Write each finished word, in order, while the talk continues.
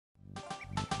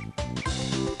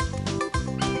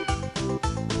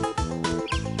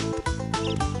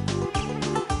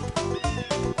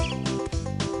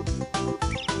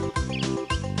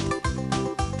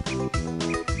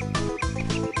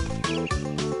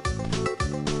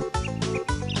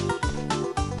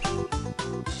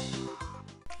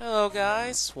Hello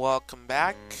guys, welcome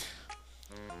back.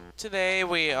 Today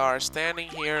we are standing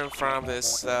here in front of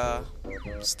this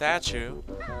statue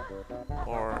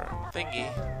or thingy,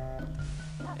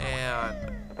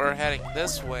 and we're heading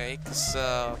this way because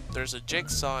there's a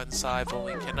jigsaw inside, but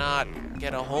we cannot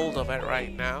get a hold of it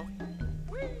right now.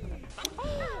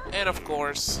 And of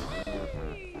course,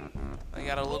 I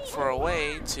gotta look for a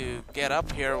way to get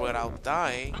up here without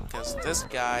dying, because this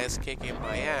guy is kicking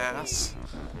my ass.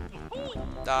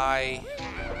 Die.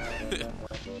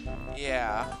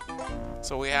 Yeah.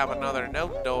 So we have another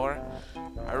note door.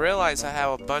 I realize I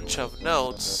have a bunch of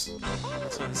notes,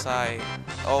 since I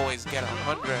always get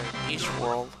 100 in each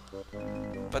world.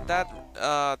 But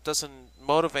that doesn't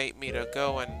motivate me to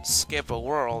go and skip a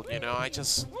world, you know. I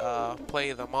just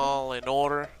play them all in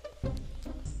order.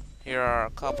 Here are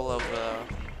a couple of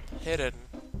hidden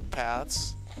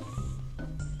paths.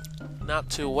 Not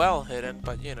too well hidden,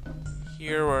 but you know.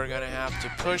 Here we're gonna have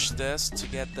to push this to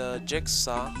get the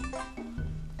jigsaw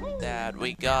that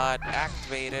we got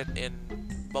activated in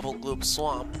Bubble Gloop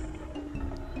Swamp.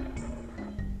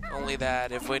 Only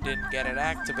that if we didn't get it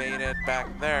activated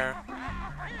back there,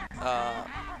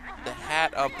 the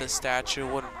hat of the statue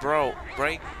wouldn't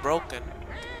broken,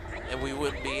 and we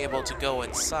wouldn't be able to go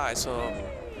inside. So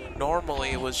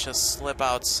normally it would just slip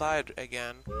outside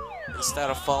again instead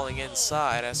of falling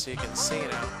inside, as you can see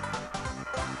now.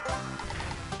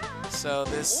 So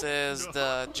this is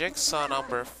the jigsaw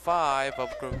number 5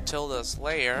 of Gruntilda's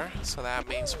lair. So that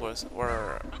means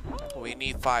we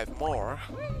need 5 more.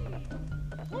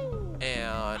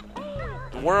 And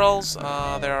the worlds,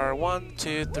 there are 1,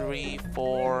 2, 3,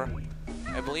 4.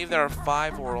 I believe there are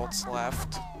 5 worlds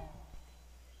left.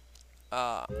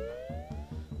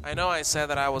 I know I said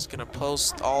that I was gonna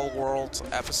post all worlds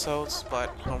episodes,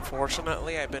 but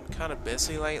unfortunately I've been kind of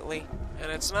busy lately. And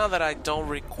it's not that I don't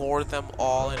record them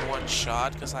all in one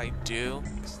shot, because I do.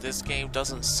 This game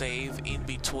doesn't save in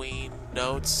between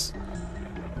notes.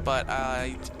 But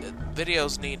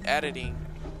videos need editing,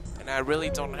 and I really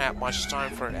don't have much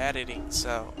time for editing,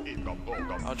 so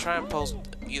I'll try and post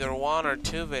either 1 or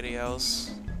 2 videos.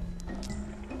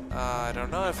 I don't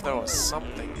know if there was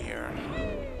something here.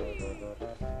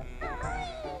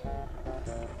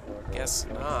 Guess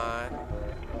not.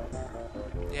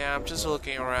 Yeah, I'm just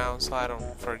looking around so I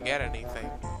don't forget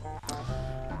anything.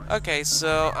 Okay,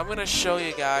 so I'm gonna show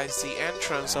you guys the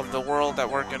entrance of the world that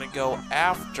we're gonna go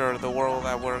after the world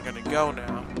that we're gonna go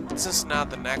now. This is not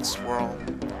the next world.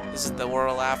 This is the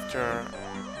world after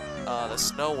the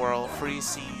snow world,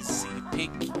 freezeezy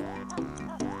Peak.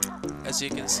 As you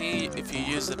can see, if you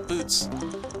use the boots,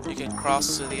 you can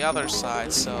cross to the other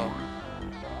side. So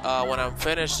when I'm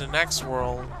finished the next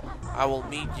world, I will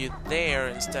meet you there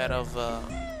instead of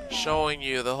showing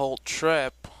you the whole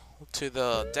trip to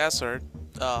the desert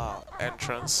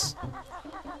entrance.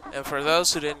 And for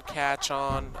those who didn't catch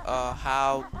on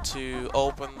how to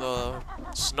open the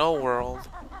snow world,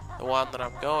 the one that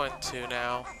I'm going to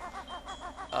now,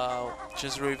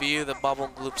 just review the Bubble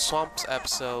Gloop Swamps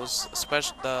episodes,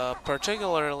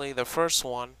 particularly the first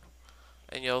one,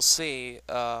 and you'll see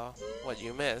what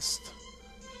you missed.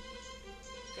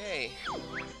 Okay.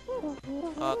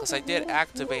 Because I did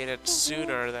activate it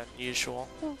sooner than usual.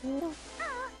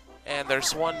 And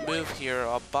there's one move here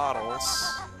of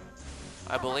bottles.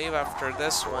 I believe after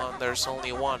this one there's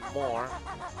only one more.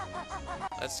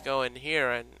 Let's go in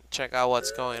here and check out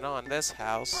what's going on in this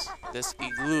house. This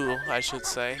igloo, I should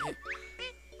say.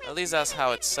 At least that's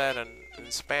how it's said in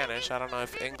Spanish. I don't know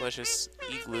if English is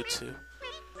igloo too.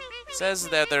 It says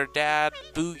that their dad,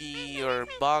 Boogie or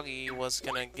Boggy, was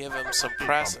gonna give him some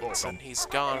presents, and he's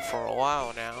gone for a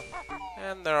while now.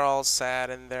 And they're all sad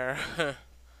in there.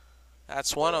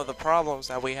 That's one of the problems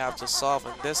that we have to solve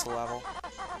in this level.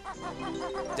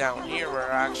 Down here, we're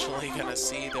actually gonna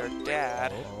see their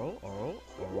dad.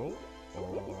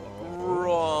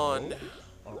 Run!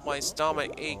 My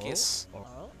stomach aches.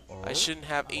 I shouldn't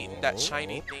have eaten that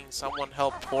shiny thing. Someone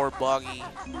help poor Boggy.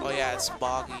 Oh yeah, it's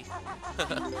Boggy.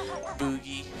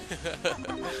 Boogie.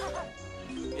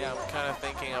 Yeah, I'm kind of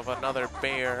thinking of another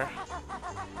bear.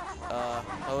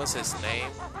 What was his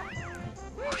name?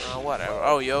 Whatever.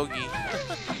 Oh, Yogi.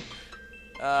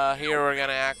 Here we're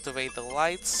gonna activate the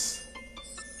lights.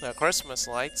 The Christmas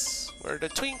lights. We're the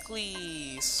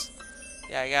Twinklies.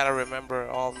 Yeah, I gotta remember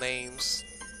all names.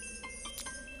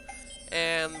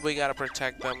 And we gotta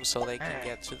protect them so they can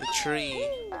get to the tree.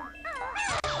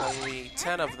 Only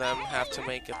 10 of them have to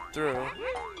make it through.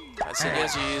 I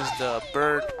suggest you use the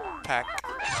bird pack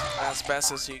as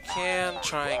best as you can.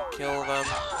 Try and kill them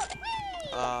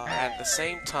at the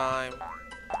same time.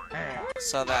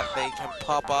 so that they can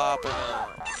pop up in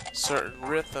a certain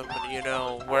rhythm and you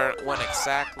know when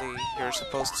exactly you're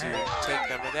supposed to take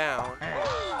them down.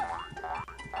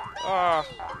 Oh,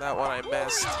 that one I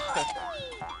missed.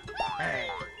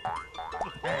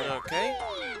 Okay.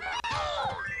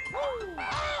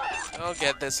 I'll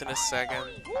get this in a second.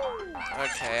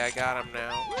 Okay, I got him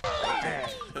now.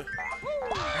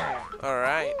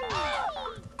 Alright.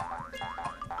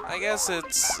 I guess it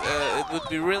would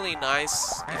be really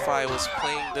nice if I was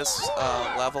playing this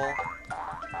level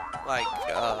like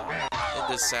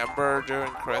in December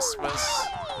during Christmas.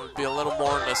 It would be a little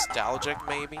more nostalgic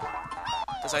maybe.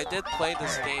 Because I did play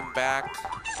this game back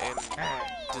in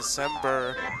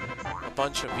December a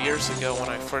bunch of years ago when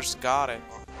I first got it.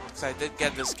 Because I did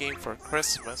get this game for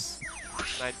Christmas.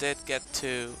 And I did get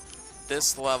to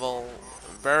this level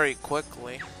very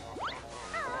quickly.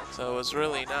 So it was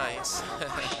really nice.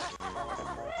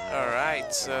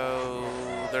 Alright, so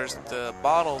there's the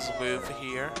bottles move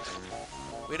here.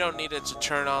 We don't need it to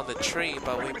turn on the tree,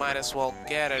 but we might as well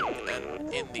get it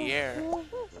and in the air.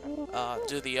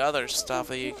 Do the other stuff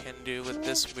that you can do with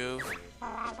this move.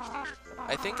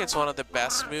 I think it's one of the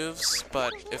best moves,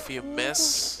 but if you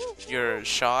miss your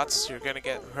shots, you're gonna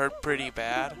get hurt pretty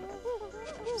bad.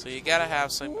 So you gotta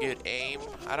have some good aim.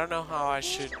 I don't know how I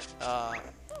should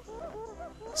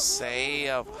say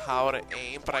of how to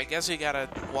aim, but I guess you gotta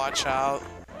watch out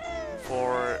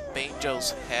for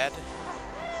Banjo's head,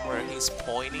 where he's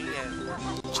pointing, and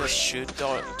just shoot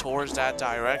towards that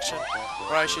direction.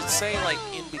 Or I should say, like,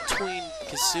 in between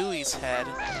Kazooie's head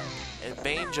and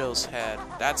Banjo's head.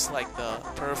 That's like the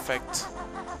perfect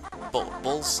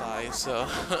bullseye, so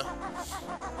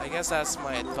I guess that's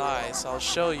my advice. I'll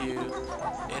show you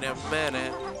in a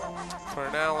minute. For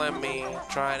now, let me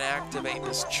try and activate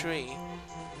this tree.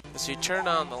 Because you turn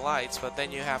on the lights, but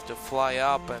then you have to fly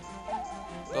up and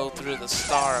go through the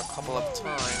star a couple of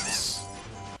times.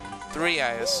 3,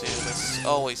 I assume. It's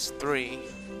always 3.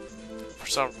 For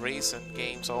some reason,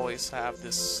 games always have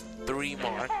this 3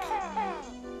 mark.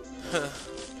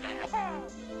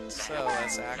 So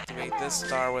let's activate this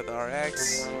star with our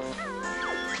X.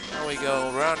 Now we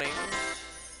go running.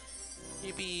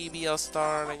 Yippee, be a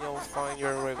star and you'll find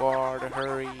your reward.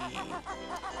 Hurry.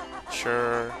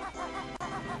 Sure.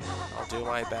 I'll do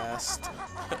my best.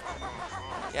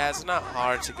 Yeah, it's not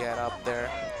hard to get up there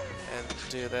and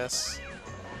do this.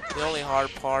 The only hard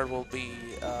part will be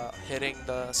hitting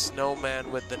the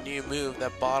snowman with the new move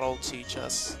that Bottle teach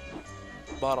us.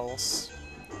 Bottles.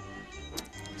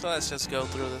 So let's just go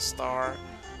through the star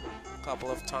a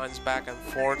couple of times back and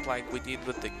forth like we did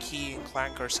with the key in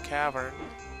Clanker's Cavern.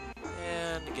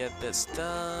 And get this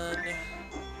done.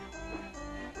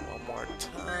 One more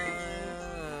time.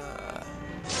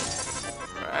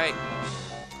 Alright.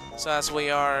 So as we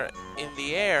are in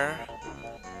the air,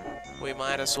 we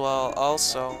might as well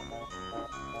also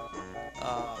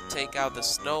take out the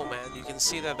snowman. You can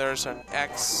see that there's an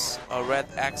X, a red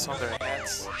X on their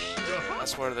heads.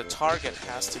 That's where the target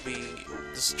has to be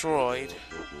destroyed.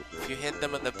 If you hit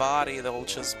them in the body, they'll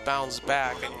just bounce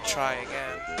back and try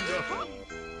again.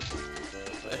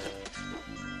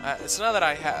 It's not that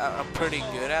I'm pretty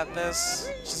good at this,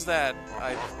 it's just that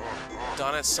I've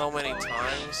done it so many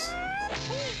times.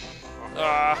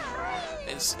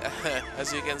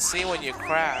 As you can see, when you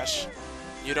crash,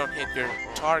 you don't hit your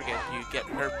target, you get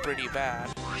hurt pretty bad.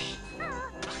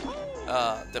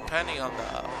 Depending on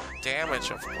the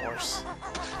damage, of course.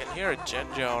 You can hear a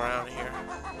Jinjo around here.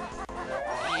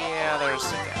 Yeah, there's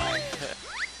the guy.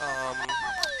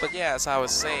 But yeah, as I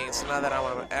was saying, it's not that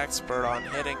I'm an expert on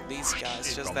hitting these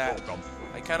guys, just that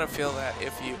I kind of feel that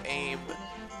if you aim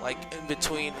like in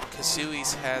between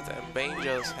Kazooie's head and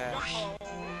Banjo's head,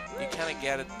 you kind of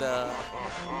get the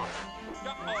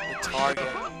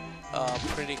target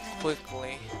pretty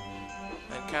quickly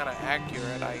and kind of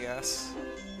accurate, I guess.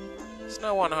 It's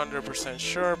not 100%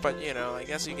 sure, but you know, I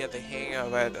guess you get the hang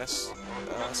of it as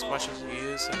much as you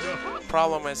use it. The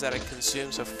problem is that it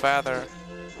consumes a feather,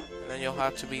 and then you'll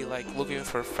have to be like looking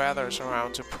for feathers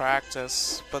around to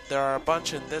practice, but there are a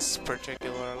bunch in this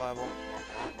particular level.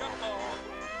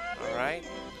 Alright.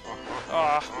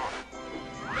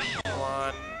 Come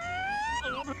on.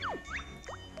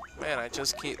 Man, I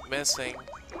just keep missing.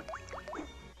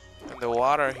 In the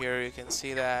water here, you can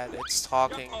see that it's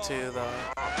talking to the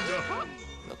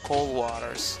cold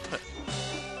waters.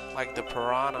 Like the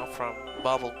piranha from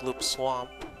Bubble Gloop Swamp.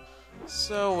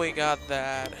 So we got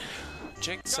that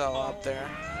jigsaw up there.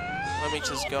 Let me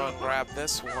just go and grab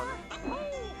this one.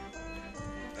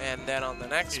 And then on the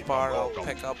next part, I'll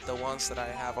pick up the ones that I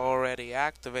have already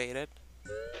activated.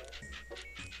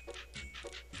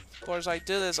 Of course, I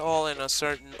do this all in a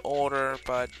certain order,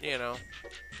 but, you know,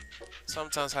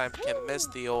 sometimes I can miss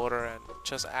the order and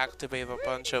just activate a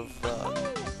bunch of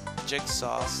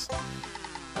jigsaws.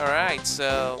 Alright,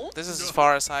 so this is as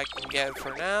far as I can get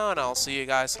for now, and I'll see you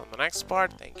guys on the next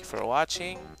part. Thank you for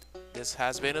watching. This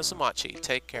has been Usumachi.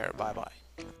 Take care. Bye-bye.